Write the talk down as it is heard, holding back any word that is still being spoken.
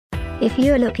If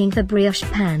you're looking for brioche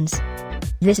pans,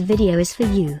 this video is for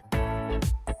you.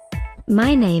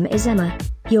 My name is Emma,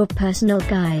 your personal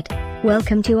guide.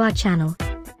 Welcome to our channel.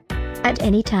 At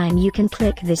any time you can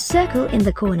click this circle in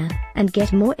the corner, and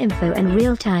get more info and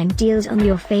real-time deals on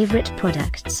your favorite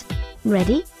products.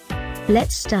 Ready?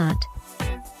 Let's start.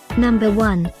 Number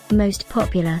 1, Most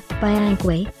Popular, by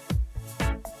Ankway.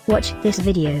 Watch this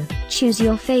video, choose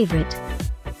your favorite.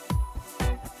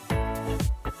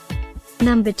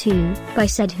 Number 2, by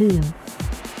Sedhoom.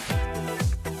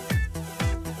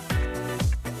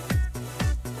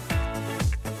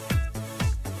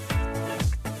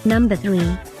 Number 3,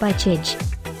 by Chige.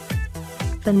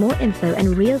 For more info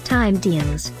and real-time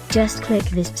deals, just click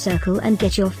this circle and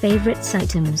get your favorites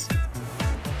items.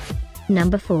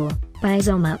 Number 4, by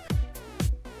Zomup.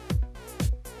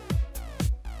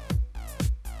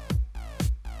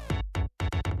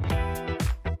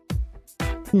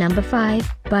 Number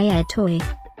 5, by Edtoy.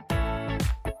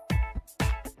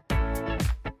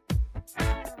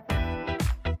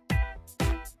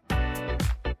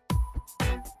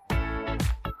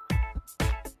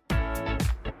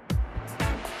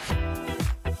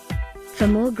 For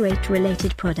more great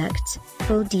related products,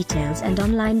 full details and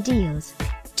online deals,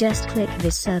 just click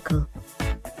this circle.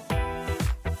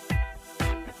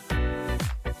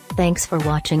 Thanks for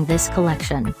watching this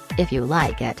collection. If you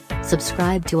like it,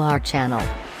 subscribe to our channel.